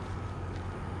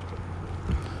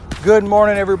Good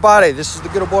morning, everybody. This is the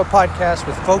Good Old Boy Podcast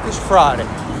with Focus Friday.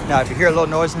 Now, if you hear a little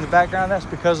noise in the background, that's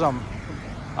because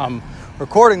I'm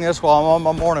recording this while I'm on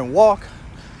my morning walk,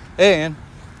 and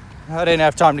I didn't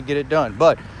have time to get it done.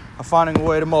 But I'm finding a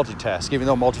way to multitask. Even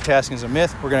though multitasking is a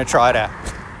myth, we're going to try it out.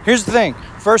 Here's the thing.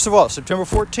 First of all, September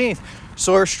 14th,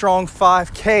 Sawyer Strong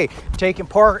 5K, taking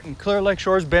part in Clear Lake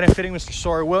Shores, benefiting Mr.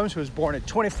 Sawyer Williams, who was born at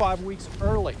 25 weeks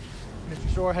early.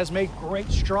 Mr. Sawyer has made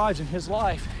great strides in his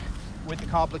life with the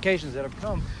complications that have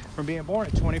come from being born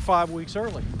at 25 weeks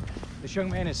early. This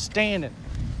young man is standing.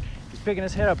 He's picking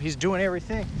his head up. He's doing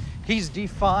everything. He's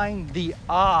defying the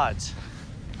odds.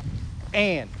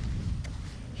 And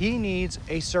he needs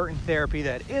a certain therapy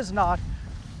that is not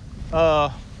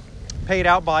paid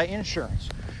out by insurance.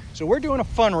 So we're doing a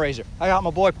fundraiser. I got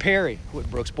my boy Perry with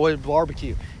Brooks Boys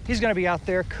Barbecue. He's going to be out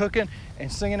there cooking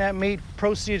and slinging that meat.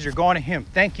 Proceeds are going to him.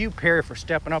 Thank you, Perry, for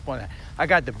stepping up on that. I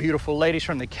got the beautiful ladies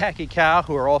from the Khaki Cow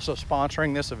who are also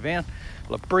sponsoring this event.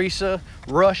 La Brisa,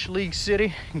 Rush, League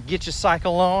City. Get your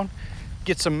cycle on.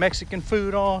 Get some Mexican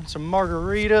food on. Some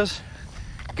margaritas.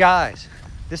 Guys,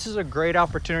 this is a great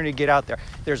opportunity to get out there.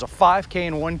 There's a 5K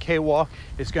and 1K walk.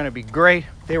 It's going to be great.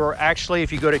 They were actually,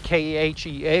 if you go to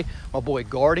KHEA, my boy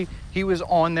Gardy, he was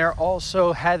on there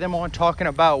also, had them on talking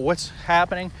about what's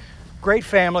happening. Great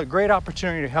family, great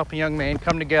opportunity to help a young man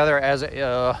come together as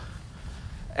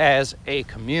a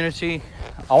community.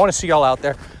 I want to see y'all out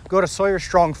there. Go to Sawyer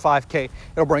Strong 5K.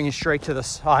 It'll bring you straight to the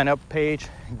sign up page.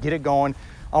 Get it going.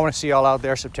 I want to see y'all out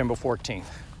there September 14th.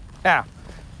 Now,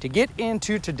 to get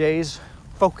into today's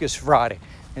Focus Friday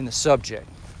in the subject.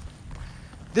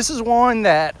 This is one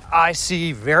that I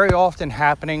see very often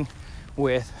happen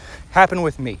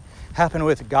with me, happen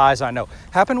with guys I know,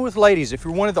 happen with ladies. If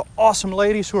you're one of the awesome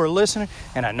ladies who are listening,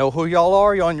 and I know who y'all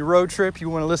are, you're on your road trip, you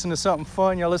want to listen to something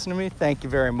fun, y'all listen to me, thank you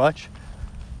very much.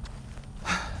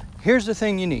 Here's the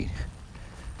thing you need.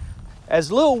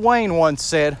 As Lil Wayne once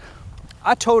said,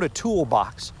 I towed a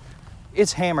toolbox.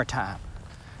 It's hammer time.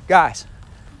 Guys,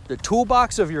 the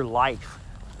toolbox of your life.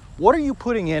 What are you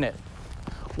putting in it?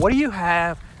 What do you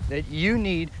have that you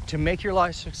need to make your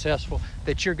life successful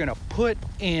that you're going to put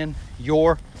in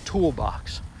your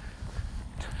toolbox?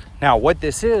 Now, what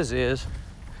this is,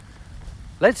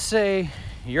 let's say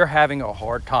you're having a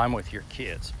hard time with your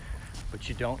kids, but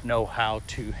you don't know how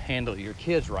to handle your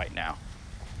kids right now.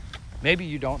 Maybe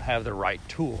you don't have the right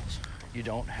tools. You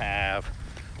don't have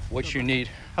what you need.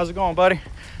 How's it going, buddy?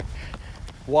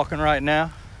 Walking right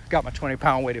now. Got my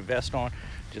 20-pound weighted vest on.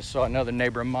 Just saw another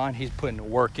neighbor of mine. He's putting the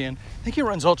work in. I think he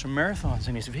runs ultra marathons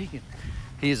and he's vegan.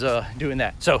 He's doing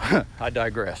that. So I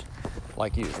digress,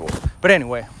 like usual. But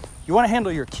anyway, you want to handle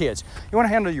your kids. You want to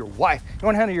handle your wife. You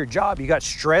want to handle your job. You got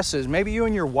stresses. Maybe you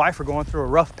and your wife are going through a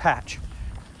rough patch.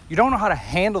 You don't know how to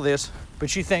handle this,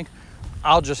 but you think,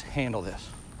 I'll just handle this.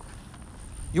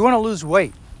 You want to lose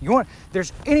weight.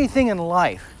 There's anything in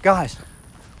life. Guys,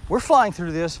 we're flying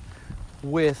through this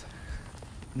with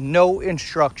no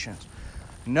instructions.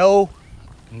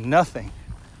 Nothing.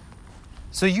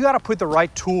 So you got to put the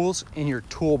right tools in your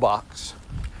toolbox.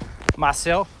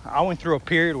 Myself, I went through a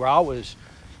period where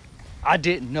I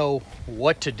didn't know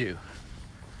what to do.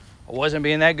 I wasn't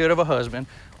being that good of a husband,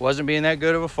 wasn't being that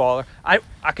good of a father.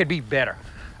 I could be better.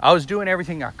 I was doing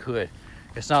everything I could.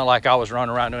 It's not like I was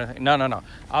running around doing anything. No.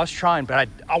 I was trying, but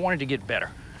I wanted to get better.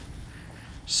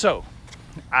 So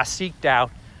I seeked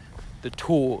out the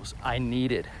tools I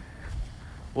needed.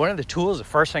 One of the tools, the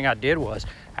first thing I did was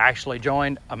actually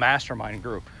joined a mastermind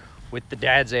group with the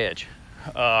Dad's Edge.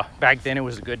 Back then it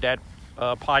was the Good Dad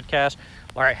podcast.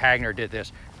 Larry Hagner did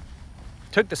this.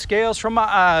 Took the scales from my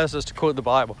eyes, as to quote the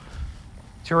Bible,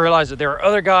 to realize that there are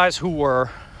other guys who were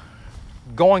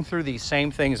going through these same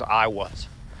things I was.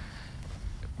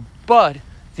 But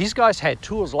these guys had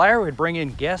tools. Larry would bring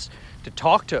in guests to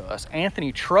talk to us.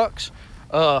 Anthony Trucks,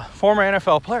 former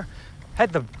NFL player,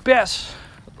 had the best.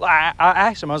 I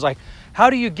asked him, I was like, how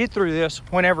do you get through this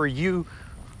whenever you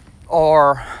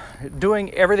are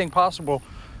doing everything possible,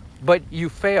 but you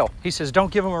fail? He says,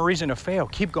 don't give them a reason to fail.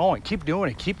 Keep going, keep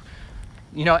doing it.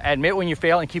 Admit when you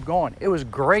fail and keep going. It was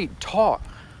great talk.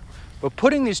 But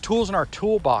putting these tools in our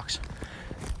toolbox,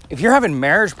 if you're having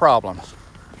marriage problems,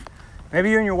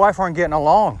 maybe you and your wife aren't getting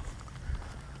along,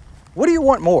 what do you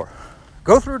want more?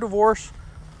 Go through a divorce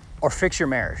or fix your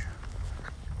marriage?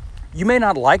 You may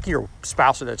not like your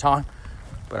spouse at the time,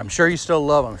 but I'm sure you still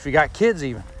love them. If you got kids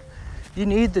even, you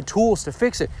need the tools to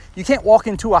fix it. You can't walk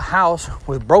into a house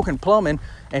with broken plumbing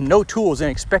and no tools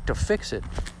and expect to fix it.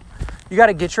 You got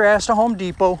to get your ass to Home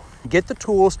Depot, get the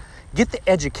tools, get the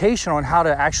education on how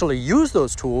to actually use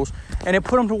those tools, and then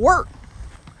put them to work.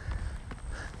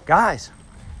 Guys,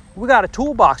 We got a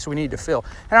toolbox we need to fill.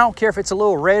 And I don't care if it's a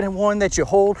little red one that you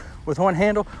hold with one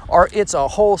handle, or it's a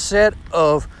whole set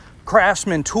of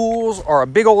Craftsman tools, or a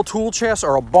big old tool chest,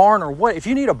 or a barn, or what. If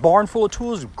you need a barn full of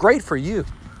tools, great for you.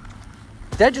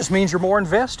 That just means you're more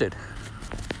invested.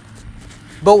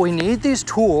 But we need these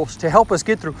tools to help us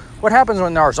get through. What happens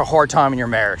when there's a hard time in your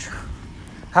marriage?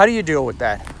 How do you deal with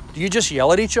that? Do you just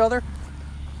yell at each other?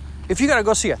 If you gotta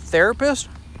go see a therapist,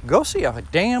 go see a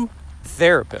damn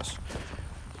therapist.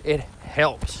 It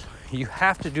helps. You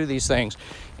have to do these things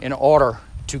in order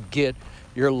to get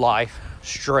your life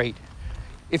straight.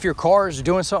 If your car is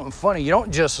doing something funny, you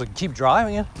don't just keep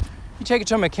driving it. You take it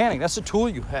to a mechanic. That's a tool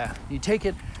you have. You take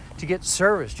it to get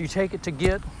serviced. You take it to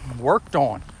get worked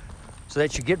on so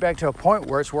that you get back to a point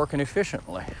where it's working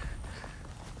efficiently.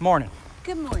 Morning.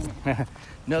 Good morning.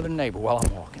 Another neighbor while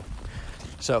I'm walking.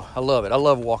 So I love it. I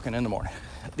love walking in the morning.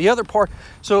 The other part,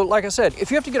 so like I said,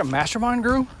 if you have to get a mastermind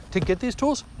group to get these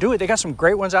tools, do it. They got some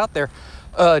great ones out there.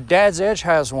 Dad's Edge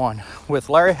has one with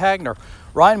Larry Hagner,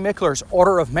 Ryan Mickler's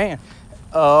Order of Man.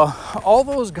 All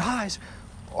those guys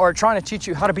are trying to teach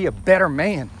you how to be a better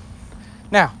man.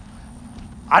 Now,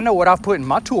 I know what I've put in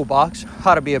my toolbox,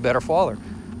 how to be a better father,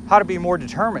 how to be more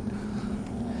determined.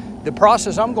 The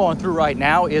process I'm going through right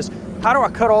now is how do I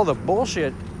cut all the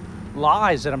bullshit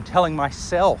lies that I'm telling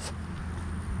myself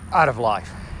out of life?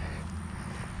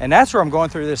 And that's where I'm going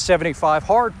through this 75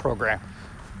 Hard program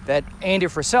that Andy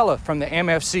Frisella from the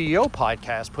MFCEO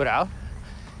podcast put out.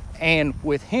 And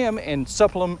with him and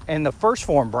supplement and the First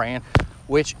Form brand,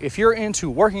 which if you're into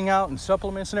working out and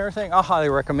supplements and everything, I highly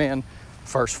recommend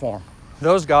First Form.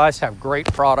 Those guys have great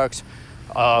products,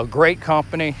 great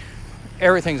company,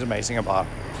 everything's amazing about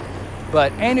them.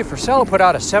 But Andy Frisella put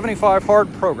out a 75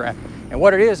 Hard program, and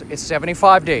what it is, it's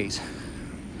 75 days.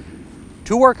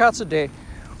 2 workouts a day,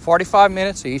 45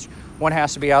 minutes each. One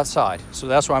has to be outside. So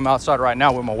that's why I'm outside right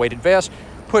now with my weighted vest,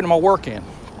 putting my work in.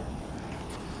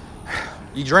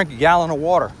 You drink a gallon of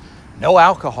water, no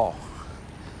alcohol.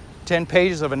 10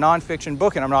 pages of a nonfiction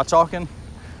book, and I'm not talking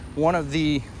one of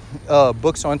the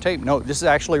books on tape. No, this is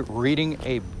actually reading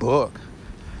a book.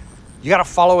 You got to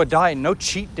follow a diet, no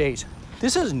cheat days.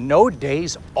 This is no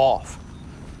days off.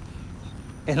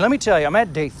 And let me tell you, I'm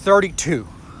at day 32.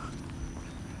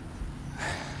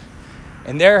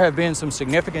 And there have been some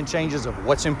significant changes of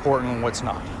what's important and what's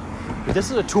not. But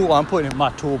this is a tool I'm putting in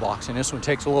my toolbox, and this one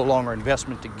takes a little longer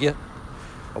investment to get.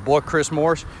 My boy Chris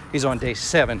Morris, he's on day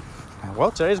 7.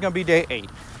 Well, today's gonna be day 8.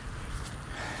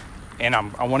 And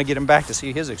I wanna get him back to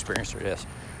see his experience through this.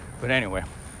 But anyway,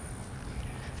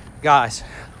 guys,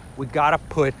 we gotta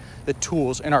put the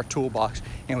tools in our toolbox,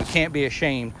 and we can't be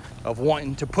ashamed of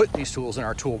wanting to put these tools in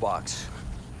our toolbox.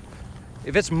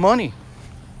 If it's money,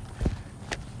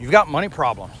 you've got money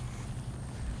problems.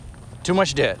 Too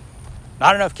much debt,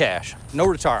 not enough cash, no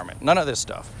retirement, none of this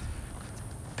stuff.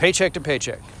 Paycheck to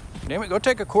paycheck. Damn it, go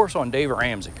take a course on Dave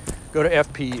Ramsey. Go to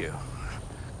FPU.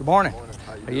 Good morning.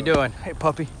 How you doing? Hey,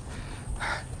 puppy.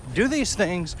 Do these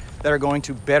things that are going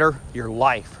to better your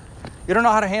life. You don't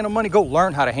know how to handle money? Go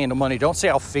learn how to handle money. Don't say,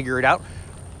 I'll figure it out.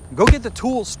 Go get the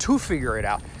tools to figure it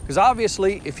out. Because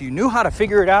obviously, if you knew how to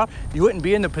figure it out, you wouldn't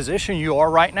be in the position you are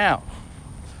right now.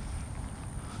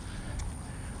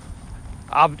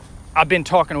 I've been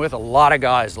talking with a lot of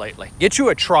guys lately. Get you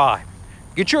a tribe.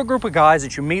 Get you a group of guys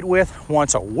that you meet with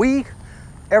once a week,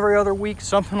 every other week,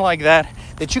 something like that,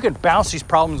 that you can bounce these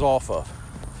problems off of,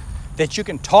 that you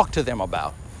can talk to them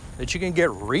about, that you can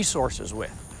get resources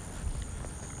with.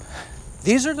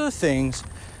 These are the things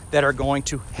that are going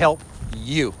to help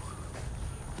you.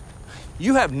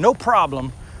 You have no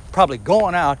problem probably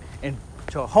going out and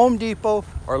to Home Depot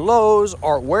or Lowe's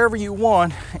or wherever you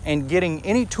want and getting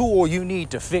any tool you need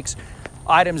to fix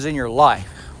items in your life.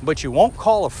 But you won't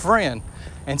call a friend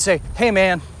and say, hey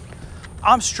man,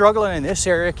 I'm struggling in this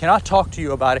area. Can I talk to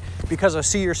you about it? Because I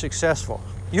see you're successful.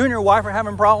 You and your wife are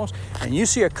having problems and you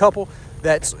see a couple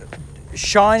that's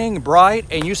shining bright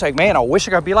and you say, man, I wish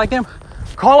I could be like them.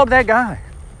 Call up that guy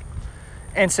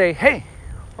and say, hey,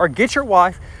 or get your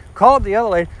wife, call up the other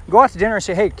lady, go out to dinner and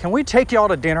say, hey, can we take y'all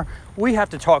to dinner? We have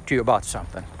to talk to you about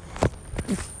something.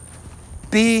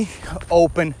 Be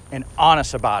open and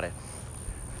honest about it.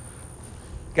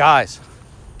 Guys,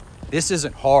 this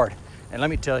isn't hard. And let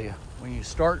me tell you, when you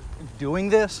start doing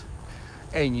this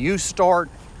and you start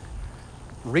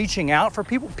reaching out for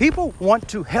people, people want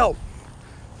to help.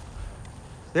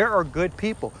 There are good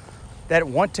people that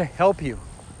want to help you.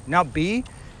 Now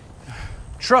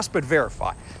trust but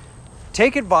verify.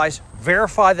 Take advice,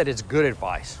 verify that it's good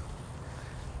advice,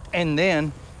 and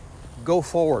then go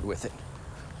forward with it.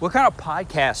 What kind of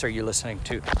podcasts are you listening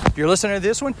to? If you're listening to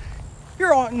this one,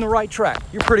 you're on the right track.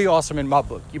 You're pretty awesome in my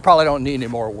book. You probably don't need any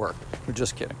more work. I'm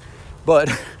just kidding. But,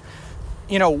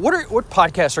 what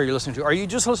podcasts are you listening to? Are you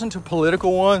just listening to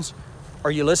political ones? Are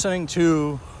you listening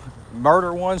to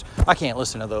murder ones? I can't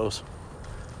listen to those.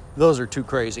 Those are too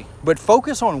crazy. But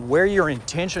focus on where your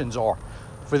intentions are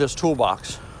for this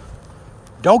toolbox.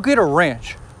 Don't get a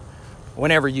wrench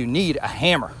whenever you need a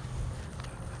hammer.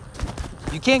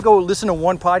 You can't go listen to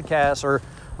one podcast or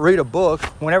read a book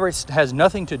whenever it has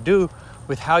nothing to do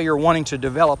with how you're wanting to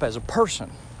develop as a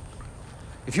person.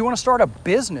 If you want to start a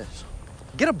business,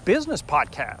 get a business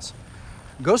podcast.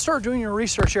 Go start doing your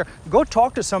research here. Go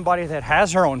talk to somebody that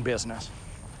has their own business.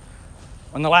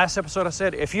 On the last episode, I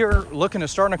said, if you're looking to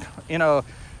start in a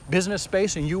business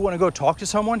space and you want to go talk to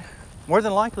someone, more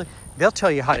than likely, they'll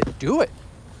tell you how to do it.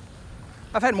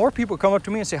 I've had more people come up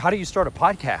to me and say, how do you start a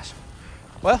podcast?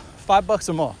 Well, $5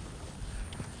 a month.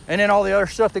 And then all the other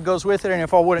stuff that goes with it. And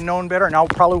if I would have known better, and I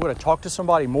probably would have talked to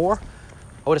somebody more,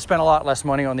 I would have spent a lot less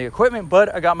money on the equipment,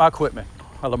 but I got my equipment.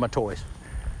 I love my toys.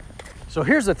 So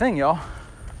here's the thing, y'all.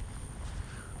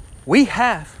 We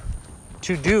have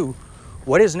to do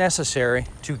what is necessary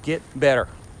to get better.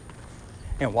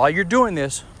 And while you're doing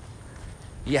this,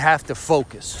 you have to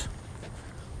focus.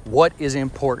 What is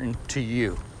important to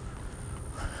you?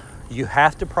 You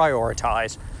have to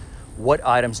prioritize what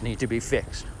items need to be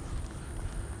fixed.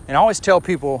 And I always tell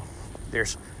people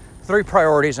there's 3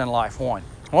 priorities in life. One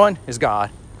is God.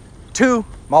 2,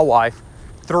 my wife.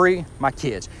 3, my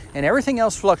kids. And everything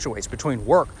else fluctuates between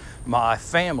work, my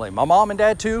family, my mom and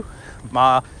dad too,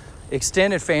 my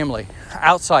extended family,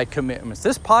 outside commitments.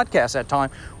 This podcast at time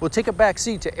will take a back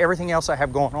seat to everything else I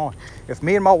have going on. If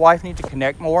me and my wife need to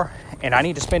connect more and I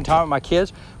need to spend time with my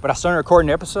kids, but I started recording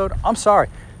an episode, I'm sorry.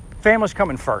 Family's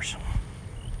coming first.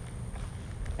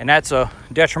 And that's a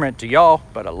detriment to y'all,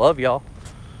 but I love y'all.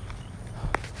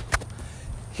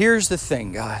 Here's the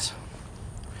thing, guys.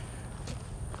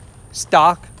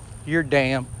 Stock your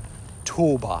damn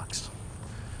toolbox.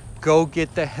 Go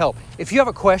get the help. If you have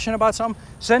a question about something,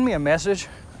 send me a message.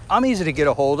 I'm easy to get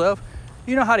a hold of.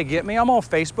 You know how to get me. I'm on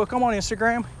Facebook. I'm on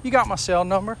Instagram. You got my cell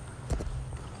number.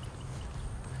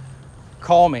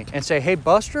 Call me and say, hey,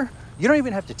 Buster, you don't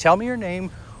even have to tell me your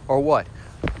name or what.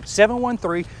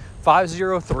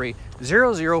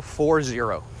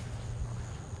 713-503-0040.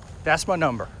 That's my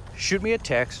number. Shoot me a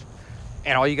text,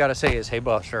 and all you got to say is, hey,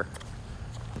 Buster,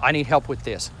 I need help with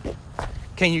this.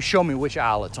 Can you show me which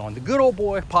aisle it's on? The Good Old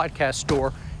Boy podcast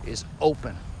store is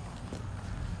open.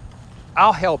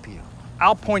 I'll help you.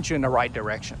 I'll point you in the right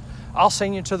direction. I'll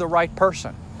send you to the right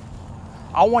person.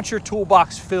 I want your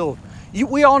toolbox filled.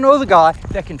 We all know the guy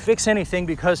that can fix anything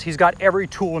because he's got every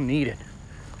tool needed.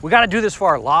 We got to do this for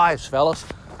our lives, fellas.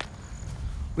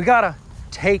 We got to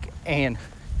take and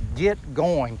get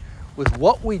going with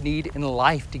what we need in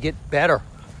life to get better.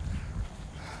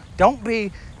 Don't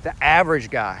be the average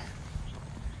guy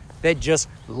that just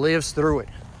lives through it.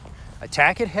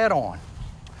 Attack it head on.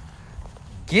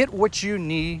 Get what you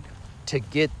need to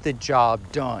get the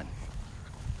job done.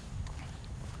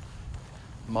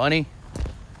 Money,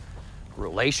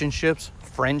 relationships,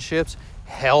 friendships,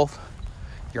 health,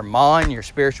 your mind, your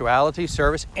spirituality,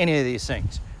 service, any of these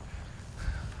things.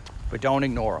 But don't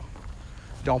ignore them.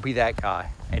 Don't be that guy.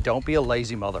 And don't be a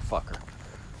lazy motherfucker.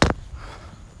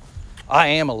 I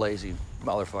am a lazy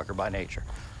motherfucker by nature.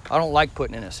 I don't like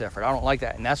putting in this effort. I don't like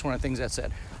that. And that's one of the things I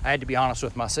said. I had to be honest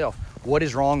with myself. What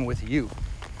is wrong with you?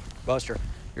 Buster,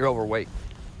 you're overweight.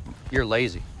 You're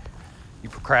lazy. You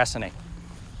procrastinate.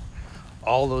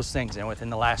 All those things. And within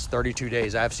the last 32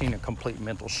 days, I've seen a complete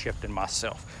mental shift in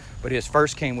myself. But it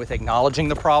first came with acknowledging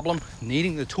the problem,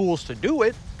 needing the tools to do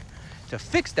it, to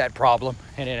fix that problem,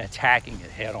 and then attacking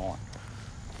it head on.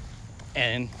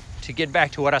 And to get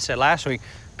back to what I said last week,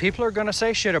 people are going to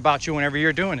say shit about you whenever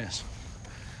you're doing this.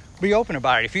 Be open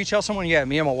about it. If you tell someone, yeah,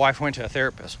 me and my wife went to a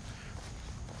therapist,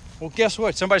 well, guess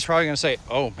what? Somebody's probably going to say,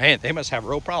 oh, man, they must have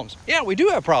real problems. Yeah, we do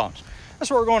have problems. That's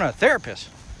why we're going to a therapist.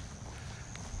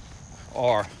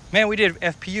 Or, man, we did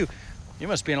FPU. You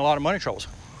must be in a lot of money troubles.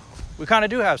 We kind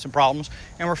of do have some problems,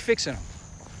 and we're fixing them.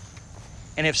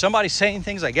 And if somebody's saying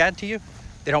things like that to you,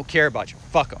 they don't care about you.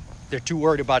 Fuck them. They're too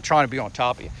worried about trying to be on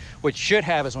top of you. What you should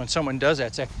have is when someone does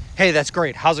that, say, hey, that's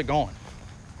great. How's it going?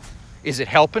 Is it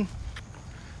helping?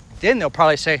 Then they'll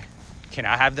probably say, can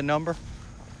I have the number?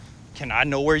 Can I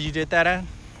know where you did that at?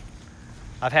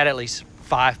 I've had at least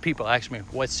 5 people ask me,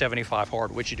 what's 75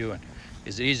 hard? What you doing?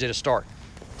 Is it easy to start?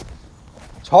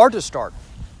 It's hard to start.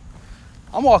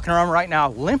 I'm walking around right now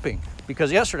limping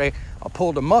because yesterday I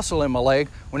pulled a muscle in my leg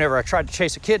whenever I tried to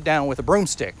chase a kid down with a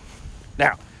broomstick.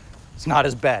 Now, it's not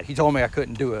as bad. He told me I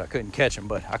couldn't do it. I couldn't catch him,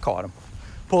 but I caught him.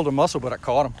 Pulled a muscle, but I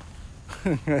caught him.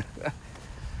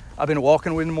 I've been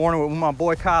walking in the morning with my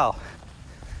boy Kyle.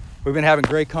 We've been having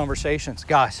great conversations.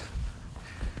 Guys,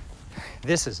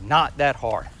 this is not that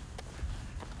hard.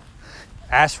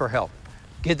 Ask for help.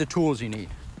 Get the tools you need.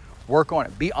 Work on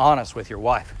it. Be honest with your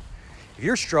wife. If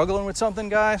you're struggling with something,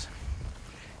 guys,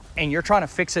 and you're trying to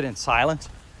fix it in silence,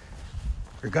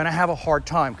 you're gonna have a hard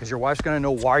time because your wife's gonna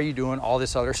know, why are you doing all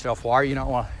this other stuff? Why are you not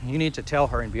want? You need to tell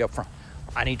her and be upfront.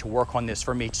 I need to work on this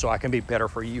for me so I can be better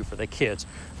for you, for the kids,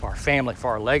 for our family, for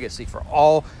our legacy, for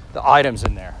all the items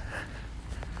in there.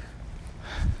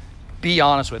 Be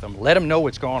honest with them. Let them know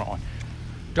what's going on.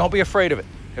 Don't be afraid of it.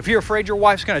 If you're afraid your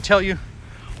wife's gonna tell you,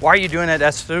 why are you doing that?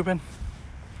 That's stupid.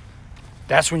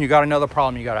 That's when you got another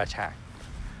problem you gotta attack.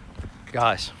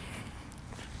 Guys,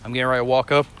 I'm getting ready to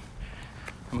walk up.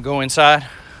 I'm gonna go inside.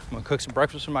 I'm gonna cook some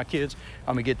breakfast for my kids.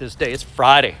 I'm gonna get this day. It's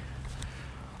Friday.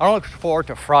 I don't look forward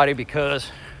to Friday because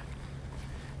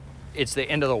it's the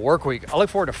end of the work week. I look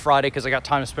forward to Friday because I got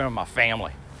time to spend with my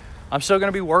family. I'm still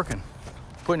gonna be working,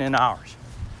 putting in hours.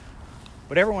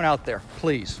 But everyone out there,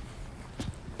 please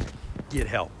get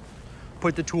help.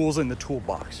 Put the tools in the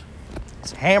toolbox.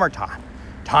 It's hammer time.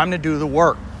 Time to do the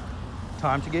work.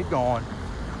 Time to get going.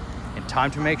 And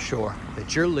time to make sure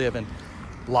that you're living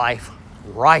life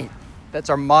right. That's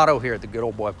our motto here at the Good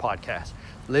Old Boy Podcast.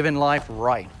 Living life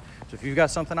right. So if you've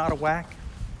got something out of whack,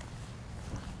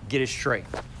 get it straight.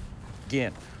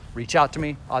 Again, reach out to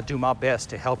me. I'll do my best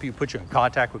to help you, put you in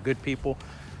contact with good people.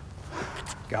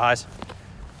 Guys,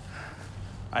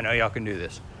 I know y'all can do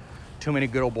this. Too many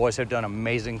good old boys have done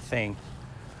amazing things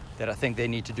that I think they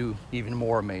need to do even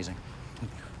more amazing.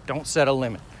 Don't set a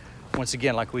limit. Once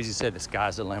again, like Weezy said, the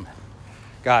sky's the limit.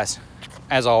 Guys,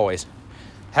 as always,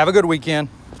 have a good weekend.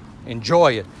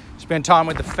 Enjoy it. Spend time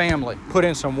with the family. Put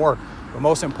in some work. But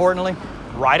most importantly,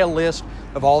 write a list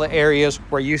of all the areas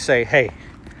where you say, hey,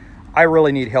 I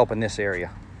really need help in this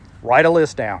area. Write a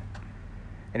list down.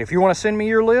 And if you want to send me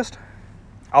your list,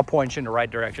 I'll point you in the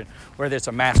right direction. Whether it's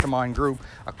a mastermind group,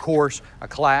 a course, a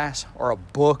class, or a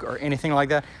book, or anything like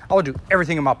that, I will do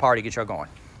everything in my power to get y'all going.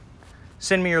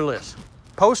 Send me your list.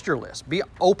 Post your list. Be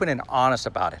open and honest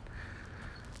about it.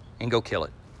 And go kill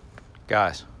it.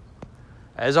 Guys,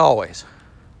 as always,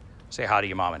 say hi to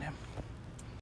your mom and him.